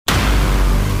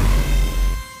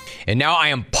And now I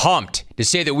am pumped to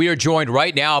say that we are joined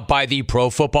right now by the Pro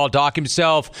Football Doc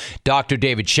himself, Dr.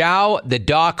 David Chao. The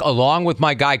Doc, along with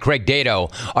my guy Craig Dato,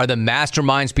 are the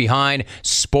masterminds behind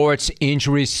Sports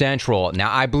Injury Central.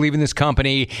 Now, I believe in this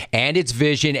company and its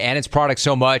vision and its product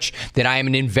so much that I am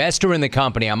an investor in the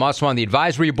company. I'm also on the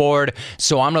advisory board,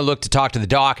 so I'm going to look to talk to the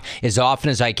Doc as often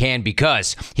as I can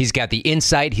because he's got the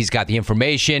insight, he's got the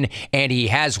information, and he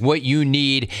has what you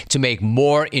need to make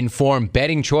more informed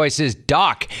betting choices.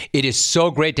 Doc, it is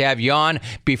so great to have you on.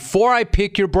 Before I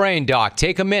pick your brain, Doc,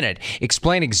 take a minute.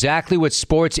 Explain exactly what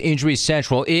Sports Injury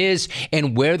Central is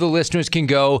and where the listeners can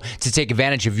go to take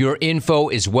advantage of your info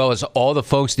as well as all the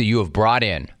folks that you have brought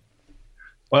in.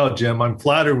 Well, Jim, I'm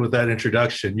flattered with that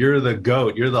introduction. You're the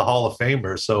GOAT. You're the Hall of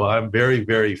Famer. So I'm very,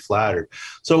 very flattered.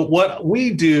 So what we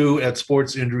do at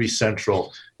Sports Injury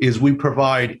Central is we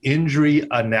provide injury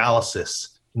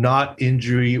analysis, not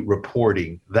injury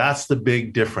reporting. That's the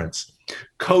big difference.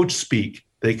 Coach speak.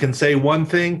 They can say one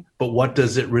thing, but what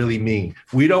does it really mean?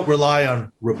 We don't rely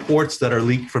on reports that are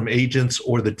leaked from agents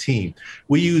or the team.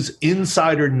 We use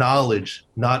insider knowledge,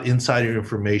 not insider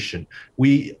information.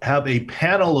 We have a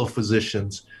panel of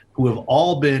physicians who have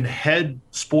all been head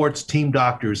sports team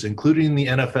doctors, including the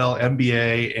NFL,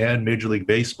 NBA, and Major League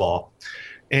Baseball.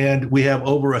 And we have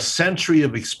over a century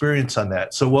of experience on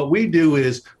that. So what we do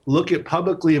is look at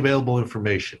publicly available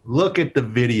information, look at the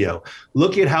video,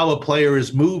 look at how a player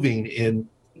is moving in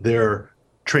their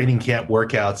training camp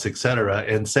workouts, et cetera,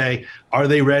 and say, are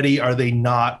they ready? Are they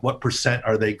not? What percent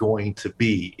are they going to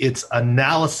be? It's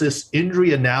analysis,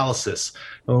 injury analysis.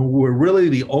 We're really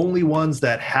the only ones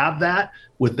that have that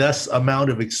with this amount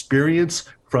of experience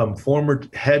from former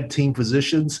head team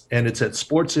physicians, and it's at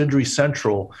Sports Injury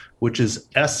Central, which is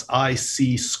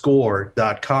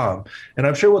sicscore.com. And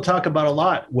I'm sure we'll talk about a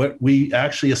lot. What we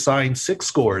actually assign 6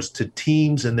 scores to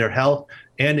teams and their health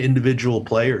and individual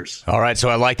players. All right, so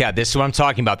I like that. This is what I'm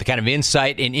talking about, the kind of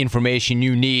insight and information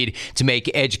you need to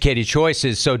make educated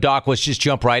choices. So, Doc, let's just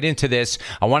jump right into this.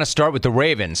 I want to start with the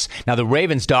Ravens. Now, the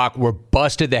Ravens, Doc, were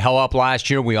busted the hell up last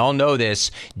year. We all know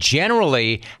this.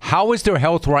 Generally, how is their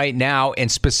health right now?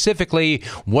 And specifically,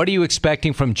 what are you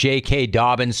expecting from J.K.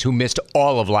 Dobbins, who missed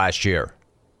all of last year?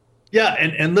 Yeah,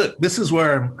 and look, this is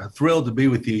where I'm thrilled to be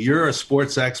with you. You're a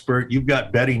sports expert. You've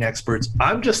got betting experts.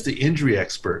 I'm just the injury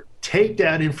expert. Take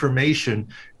that information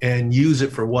and use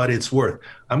it for what it's worth.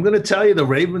 I'm going to tell you the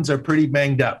Ravens are pretty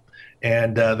banged up,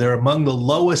 and they're among the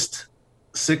lowest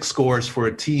 6 scores for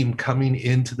a team coming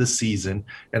into the season,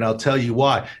 and I'll tell you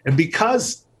why. And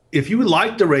because if you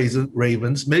like the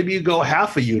Ravens, maybe you go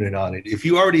half a unit on it. If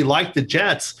you already like the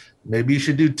Jets, maybe you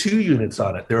should do 2 units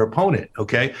on it, their opponent,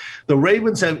 okay? The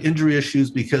Ravens have injury issues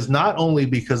because not only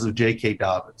because of J.K.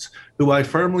 Dobbins, who I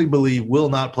firmly believe will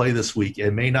not play this week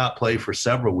and may not play for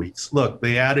several weeks. Look,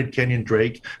 they added Kenyon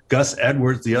Drake. Gus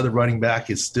Edwards, the other running back,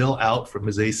 is still out from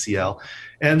his ACL.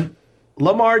 And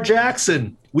Lamar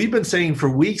Jackson, we've been saying for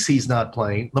weeks he's not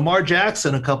playing. Lamar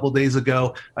Jackson a couple of days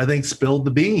ago, I think, spilled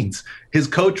the beans. His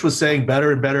coach was saying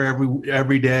better and better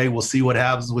every day. We'll see what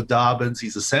happens with Dobbins.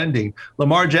 He's ascending.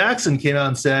 Lamar Jackson came out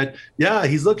and said, yeah,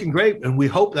 he's looking great, and we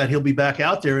hope that he'll be back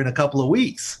out there in a couple of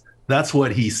weeks. That's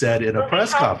what he said in a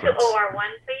press conference. To OR1,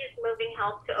 please. Moving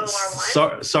help to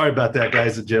OR1. Sorry about that,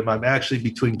 guys at Jim. I'm actually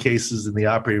between cases in the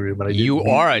operating room. And you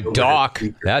are a doc.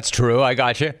 That's true. I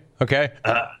got you. Okay.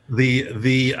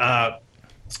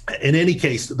 In any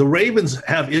case, the Ravens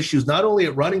have issues not only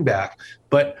at running back,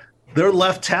 but their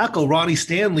left tackle, Ronnie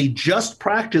Stanley, just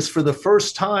practiced for the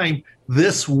first time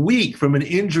this week from an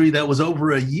injury that was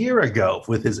over a year ago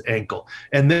with his ankle.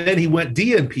 And then he went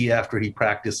DNP after he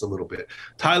practiced a little bit.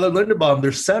 Tyler Linderbaum,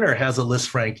 their center, has a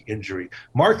Lisfranc injury.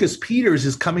 Marcus Peters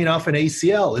is coming off an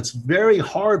ACL. It's very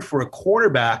hard for a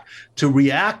quarterback to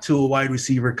react to a wide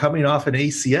receiver coming off an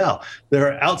ACL.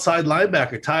 Their outside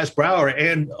linebacker, Tyus Brower,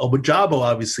 and Obajabo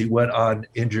obviously went on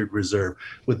injured reserve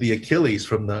with the Achilles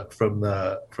from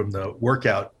the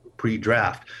workout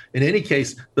pre-draft. In any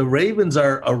case, the Ravens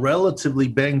are a relatively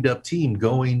banged up team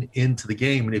going into the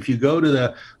game. And if you go to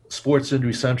the Sports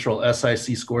Injury Central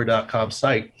sicscore.com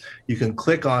site, you can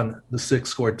click on the 6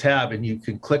 score tab and you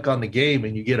can click on the game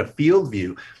and you get a field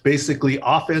view, basically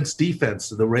offense, defense,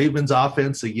 the Ravens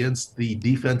offense against the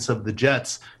defense of the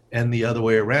Jets and the other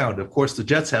way around. Of course, the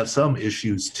Jets have some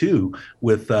issues too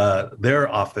with their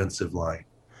offensive line.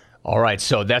 All right,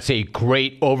 so that's a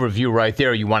great overview right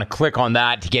there. You want to click on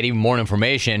that to get even more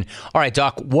information. All right,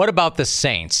 Doc, what about the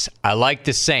Saints? I like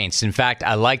the Saints. In fact,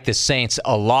 I like the Saints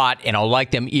a lot, and I'll like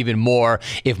them even more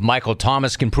if Michael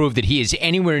Thomas can prove that he is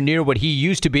anywhere near what he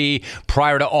used to be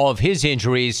prior to all of his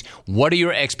injuries. What are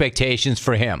your expectations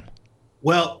for him?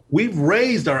 Well, we've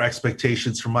raised our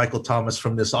expectations for Michael Thomas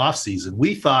from this offseason.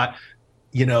 We thought,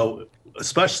 you know,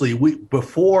 especially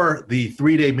before the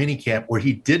 3-day minicamp where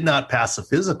he did not pass a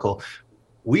physical,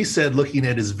 we said, looking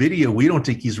at his video, we don't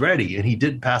think he's ready. And he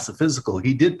did pass a physical.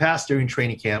 He did pass during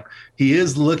training camp. He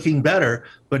is looking better,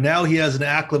 but now he has an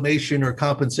acclimation or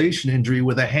compensation injury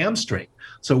with a hamstring.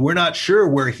 So we're not sure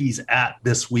where he's at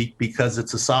this week because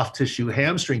it's a soft tissue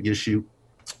hamstring issue,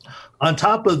 on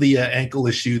top of the ankle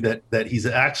issue that he's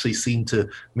actually seemed to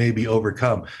maybe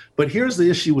overcome. But here's the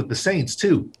issue with the Saints,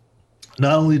 too.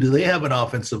 Not only do they have an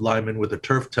offensive lineman with a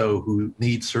turf toe who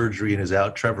needs surgery and is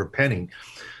out, Trevor Penning,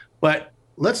 but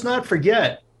let's not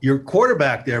forget your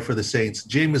quarterback there for the Saints,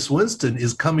 Jameis Winston,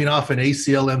 is coming off an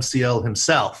ACL, MCL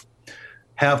himself.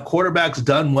 Have quarterbacks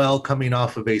done well coming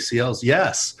off of ACLs?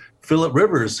 Yes. Phillip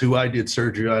Rivers, who I did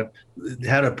surgery on,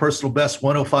 had a personal best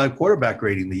 105 quarterback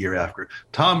rating the year after.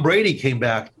 Tom Brady came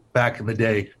back in the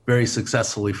day very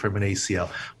successfully from an ACL.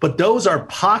 But those are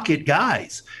pocket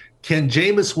guys. Can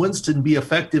Jameis Winston be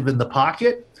effective in the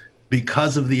pocket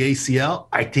because of the ACL?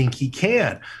 I think he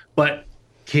can. But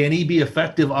can he be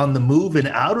effective on the move and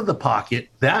out of the pocket?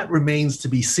 That remains to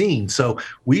be seen. So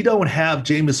we don't have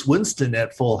Jameis Winston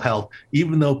at full health,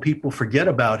 even though people forget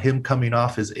about him coming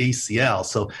off his ACL.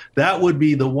 So that would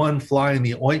be the one fly in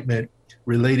the ointment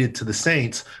related to the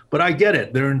Saints. But I get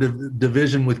it. They're in the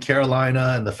division with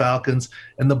Carolina and the Falcons,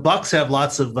 and the Bucs have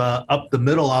lots of up the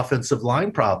middle offensive line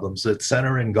problems at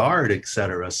center and guard, et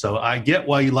cetera. So I get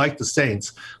why you like the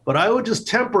Saints, but I would just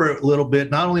temper it a little bit.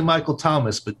 Not only Michael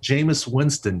Thomas, but Jameis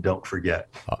Winston, don't forget.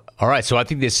 All right, so I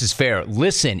think this is fair.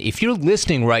 Listen, if you're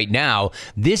listening right now,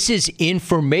 this is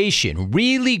information,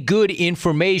 really good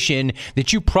information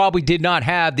that you probably did not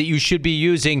have that you should be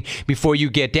using before you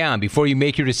get down, before you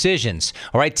make your decisions.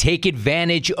 All right, take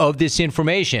advantage of this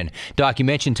information. Doc, you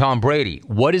mentioned Tom Brady.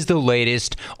 What is the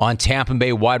latest on Tampa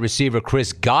Bay wide receiver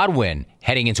Chris Godwin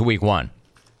heading into week 1?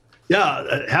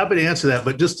 Yeah, happy to answer that.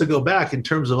 But just to go back in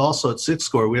terms of also at Sick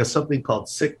Score, we have something called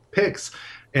Sick Picks.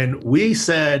 And we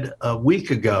said a week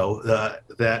ago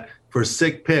that for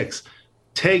Sick Picks,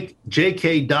 take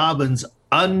J.K. Dobbins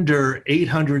under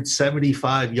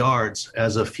 875 yards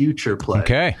as a future play.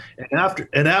 Okay.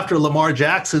 And after Lamar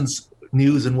Jackson's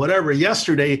news and whatever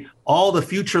yesterday, all the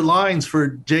future lines for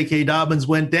J.K. Dobbins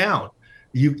went down.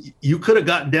 You could have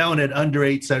gotten down at under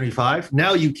 875.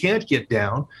 Now you can't get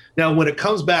down. Now, when it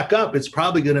comes back up, it's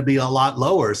probably going to be a lot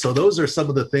lower. So those are some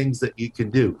of the things that you can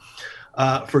do.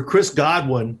 For Chris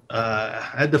Godwin,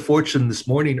 I had the fortune this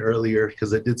morning earlier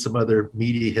because I did some other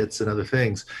media hits and other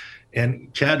things,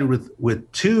 and chatted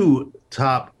with two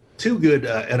good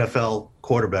NFL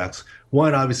quarterbacks.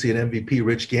 One, obviously an MVP,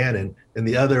 Rich Gannon, and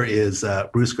the other is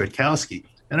Bruce Gradkowski.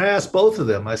 And I asked both of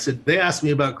them, they asked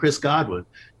me about Chris Godwin.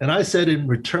 And I said in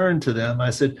return to them, I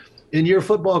said, in your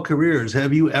football careers,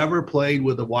 have you ever played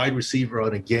with a wide receiver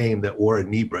on a game that wore a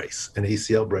knee brace, an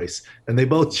ACL brace? And they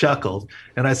both chuckled.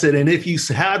 And I said, and if you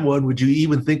had one, would you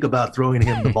even think about throwing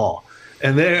him the ball?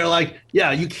 And they're like,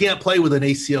 yeah, you can't play with an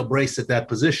ACL brace at that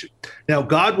position. Now,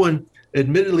 Godwin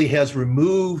admittedly has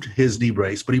removed his knee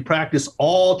brace, but he practiced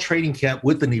all training camp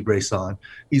with the knee brace on.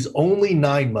 He's only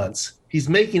 9 months. He's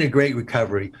making a great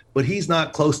recovery, but he's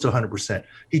not close to 100%.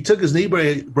 He took his knee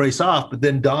brace off, but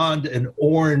then donned an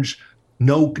orange,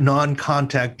 no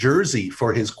non-contact jersey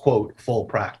for his, quote, full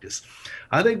practice.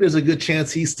 I think there's a good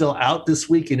chance he's still out this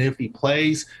week, and if he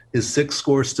plays, his Sick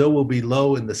Score still will be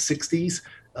low in the 60s.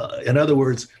 In other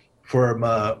words, from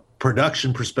a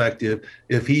production perspective,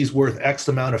 if he's worth X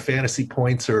amount of fantasy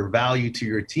points or value to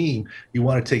your team, you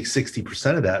want to take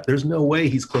 60% of that. There's no way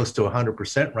he's close to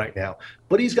 100% right now,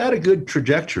 but he's got a good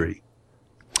trajectory.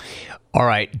 All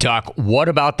right, Doc, what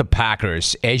about the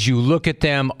Packers? As you look at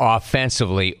them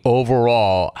offensively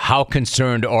overall, how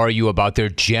concerned are you about their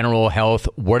general health?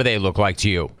 What do they look like to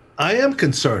you? I am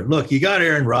concerned. Look, you got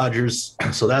Aaron Rodgers,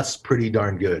 so that's pretty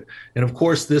darn good. And of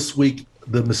course, this week,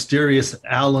 the mysterious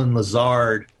Allen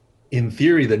Lazard, in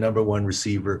theory, the number one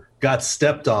receiver, got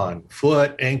stepped on,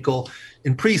 foot, ankle.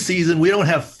 In preseason, we don't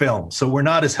have film, so we're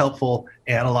not as helpful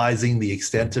analyzing the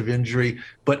extent of injury,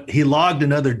 but he logged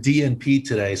another DNP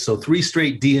today. So 3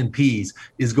 straight DNPs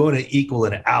is going to equal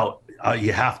an out,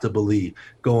 you have to believe,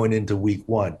 going into week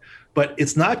 1. But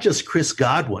it's not just Chris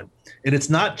Godwin. And it's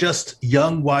not just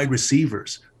young wide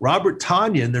receivers. Robert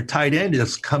Tonyan, their tight end,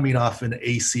 is coming off an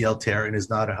ACL tear and is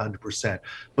not 100%.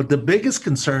 But the biggest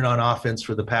concern on offense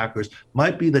for the Packers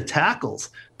might be the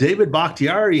tackles. David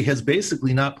Bakhtiari has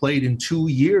basically not played in 2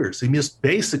 years. He missed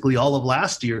basically all of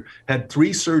last year, had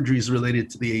 3 surgeries related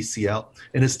to the ACL,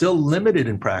 and is still limited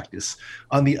in practice.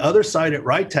 On the other side at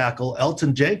right tackle,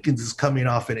 Elton Jenkins is coming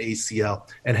off an ACL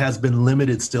and has been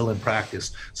limited still in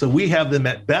practice. So we have them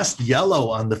at best yellow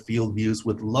on the field views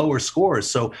with lower scores.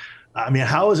 So I mean,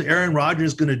 how is Aaron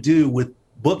Rodgers going to do with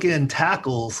bookend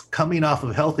tackles coming off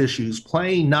of health issues,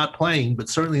 playing, not playing, but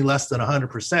certainly less than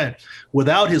 100%,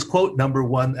 without his quote number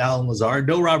one, Allen Lazard,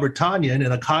 no Robert Tonyan,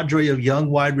 and a cadre of young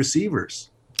wide receivers?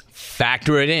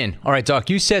 Factor it in. All right, Doc,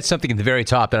 you said something at the very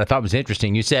top that I thought was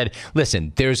interesting. You said,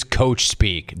 listen, there's coach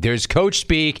speak. There's coach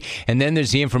speak, and then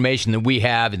there's the information that we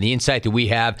have and the insight that we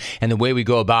have and the way we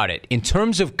go about it. In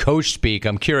terms of coach speak,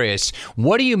 I'm curious,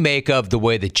 what do you make of the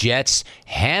way the Jets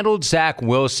handled Zach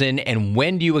Wilson, and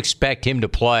when do you expect him to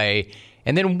play?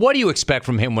 And then what do you expect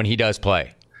from him when he does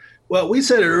play? Well, we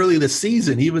said it early this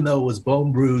season, even though it was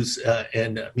bone bruise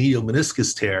and medial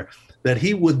meniscus tear, that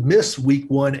he would miss week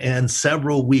 1 and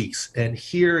several weeks. And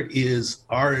here is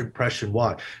our impression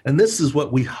why. And this is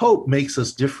what we hope makes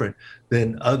us different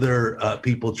than other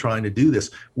people trying to do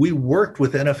this. We worked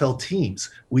with NFL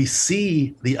teams. We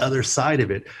see the other side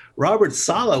of it. Robert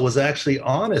Saleh was actually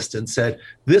honest and said,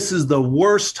 this is the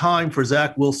worst time for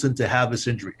Zach Wilson to have this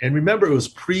injury. And remember, it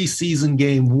was preseason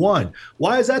game 1.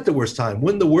 Why is that the worst time?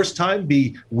 Wouldn't the worst time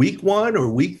be week 1 or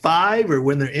week 5 or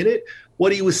when they're in it?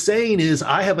 What he was saying is,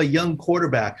 I have a young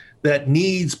quarterback that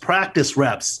needs practice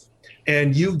reps,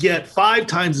 and you get 5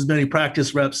 times as many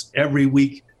practice reps every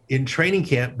week in training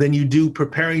camp than you do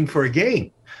preparing for a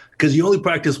game, because you only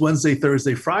practice Wednesday,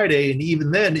 Thursday, Friday, and even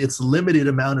then it's limited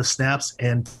amount of snaps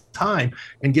and time.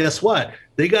 And guess what?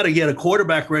 They got to get a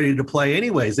quarterback ready to play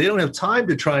anyways. They don't have time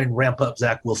to try and ramp up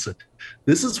Zach Wilson.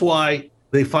 This is why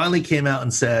they finally came out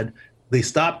and said they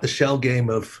stopped the shell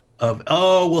game of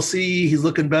we'll see, he's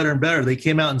looking better and better. They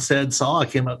came out and said,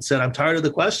 Saleh came out and said, I'm tired of the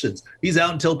questions. He's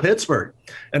out until Pittsburgh.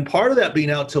 And part of that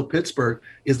being out until Pittsburgh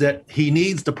is that he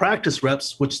needs the practice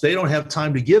reps, which they don't have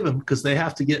time to give him because they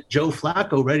have to get Joe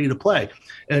Flacco ready to play.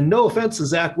 And no offense to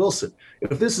Zach Wilson.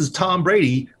 If this is Tom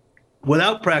Brady,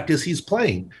 without practice, he's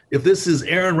playing. If this is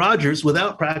Aaron Rodgers,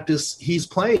 without practice, he's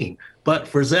playing. But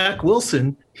for Zach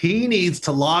Wilson, he needs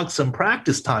to log some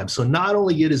practice time. So not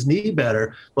only get his knee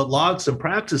better, but log some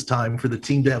practice time for the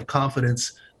team to have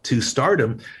confidence to start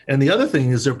him. And the other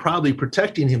thing is they're probably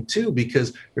protecting him too,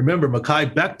 because remember,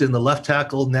 Mekhi Becton, the left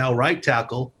tackle, now right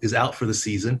tackle, is out for the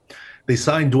season. They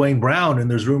signed Dwayne Brown, and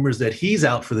there's rumors that he's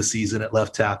out for the season at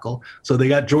left tackle. So they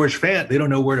got George Fant. They don't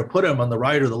know where to put him, on the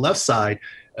right or the left side.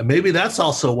 And maybe that's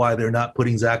also why they're not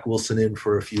putting Zach Wilson in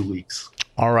for a few weeks.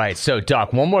 All right. So,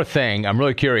 Doc, one more thing. I'm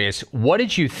really curious. What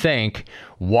did you think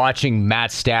watching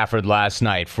Matt Stafford last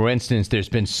night? For instance, there's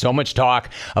been so much talk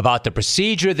about the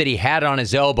procedure that he had on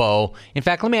his elbow. In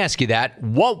fact, let me ask you that.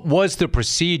 What was the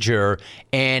procedure,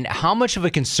 and how much of a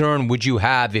concern would you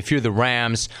have if you're the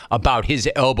Rams about his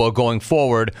elbow going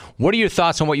forward? What are your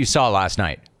thoughts on what you saw last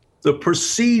night? The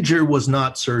procedure was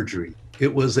not surgery.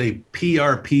 It was a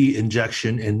PRP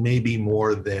injection, and maybe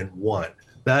more than one.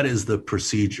 That is the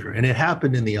procedure. And it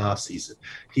happened in the offseason.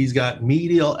 He's got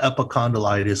medial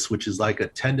epicondylitis, which is like a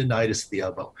tendonitis of the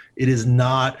elbow. It is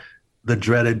not the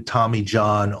dreaded Tommy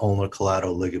John ulnar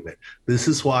collateral ligament. This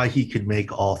is why he could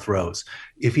make all throws.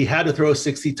 If he had to throw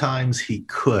 60 times, he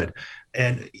could.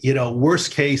 And,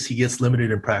 worst case, he gets limited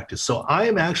in practice. So I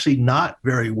am actually not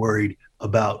very worried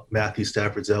about Matthew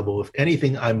Stafford's elbow. If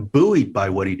anything, I'm buoyed by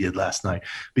what he did last night,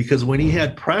 because when he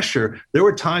had pressure, there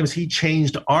were times he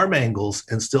changed arm angles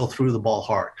and still threw the ball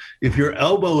hard. If your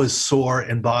elbow is sore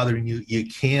and bothering you, you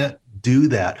can't do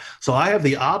that. So I have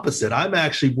the opposite. I'm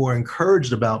actually more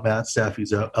encouraged about Matt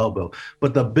Stafford's elbow.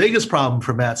 But the biggest problem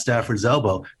for Matt Stafford's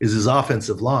elbow is his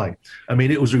offensive line. I mean,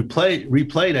 it was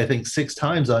replayed, I think, 6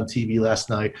 times on TV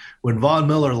last night when Von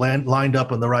Miller lined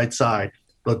up on the right side.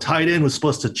 The tight end was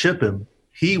supposed to chip him.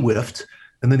 He whiffed.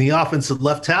 And then the offensive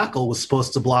left tackle was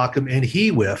supposed to block him, and he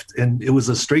whiffed. And it was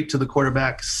a straight to the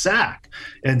quarterback sack.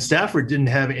 And Stafford didn't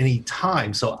have any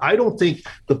time. So I don't think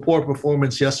the poor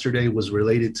performance yesterday was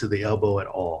related to the elbow at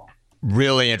all.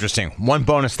 Really interesting. One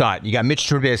bonus thought. You got Mitch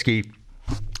Trubisky,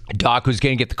 Doc, who's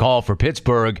going to get the call for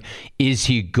Pittsburgh. Is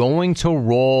he going to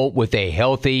roll with a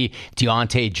healthy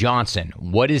Deontay Johnson?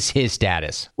 What is his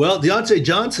status? Well, Deontay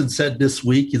Johnson said this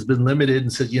week he's been limited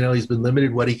and said, he's been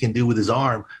limited what he can do with his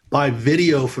arm. By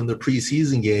video from the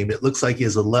preseason game, it looks like he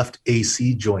has a left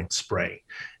AC joint sprain.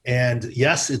 And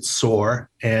yes, it's sore.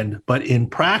 But in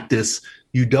practice,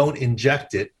 you don't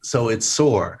inject it, so it's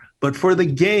sore. But for the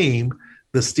game,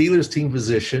 the Steelers team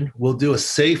physician will do a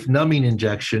safe numbing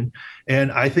injection.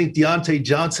 And I think Deontay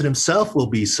Johnson himself will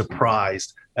be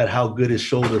surprised at how good his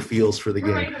shoulder feels for the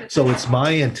game. So it's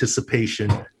my anticipation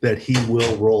that he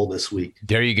will roll this week.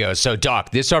 There you go. So,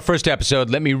 Doc, this is our first episode.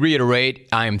 Let me reiterate,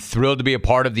 I'm thrilled to be a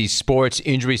part of the Sports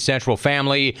Injury Central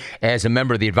family as a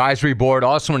member of the advisory board,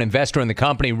 also an investor in the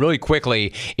company. Really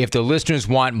quickly, if the listeners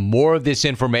want more of this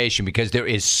information, because there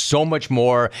is so much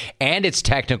more and it's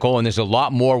technical and there's a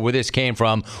lot more where this came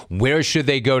from, where should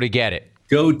they go to get it?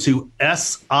 Go to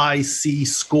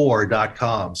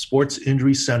sicscore.com, Sports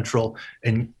Injury Central,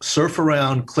 and surf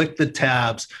around, click the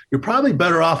tabs. You're probably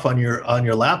better off on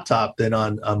your laptop than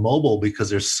on mobile because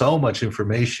there's so much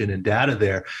information and data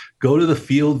there. Go to the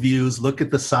field views, look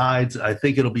at the sides. I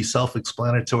think it'll be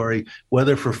self-explanatory,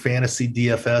 whether for fantasy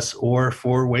DFS or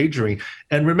for wagering.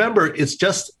 And remember, it's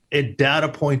just a data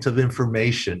point of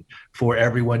information for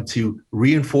everyone to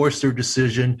reinforce their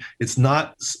decision. It's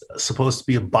not supposed to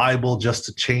be a Bible just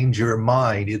to change your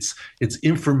mind. It's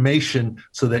information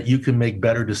so that you can make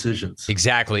better decisions.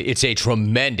 Exactly. It's a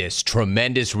tremendous,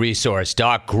 tremendous resource.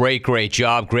 Doc, great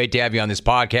job. Great to have you on this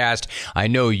podcast. I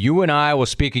know you and I will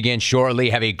speak again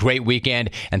shortly. Have a great weekend,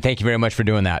 and thank you very much for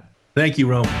doing that. Thank you,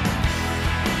 Rome.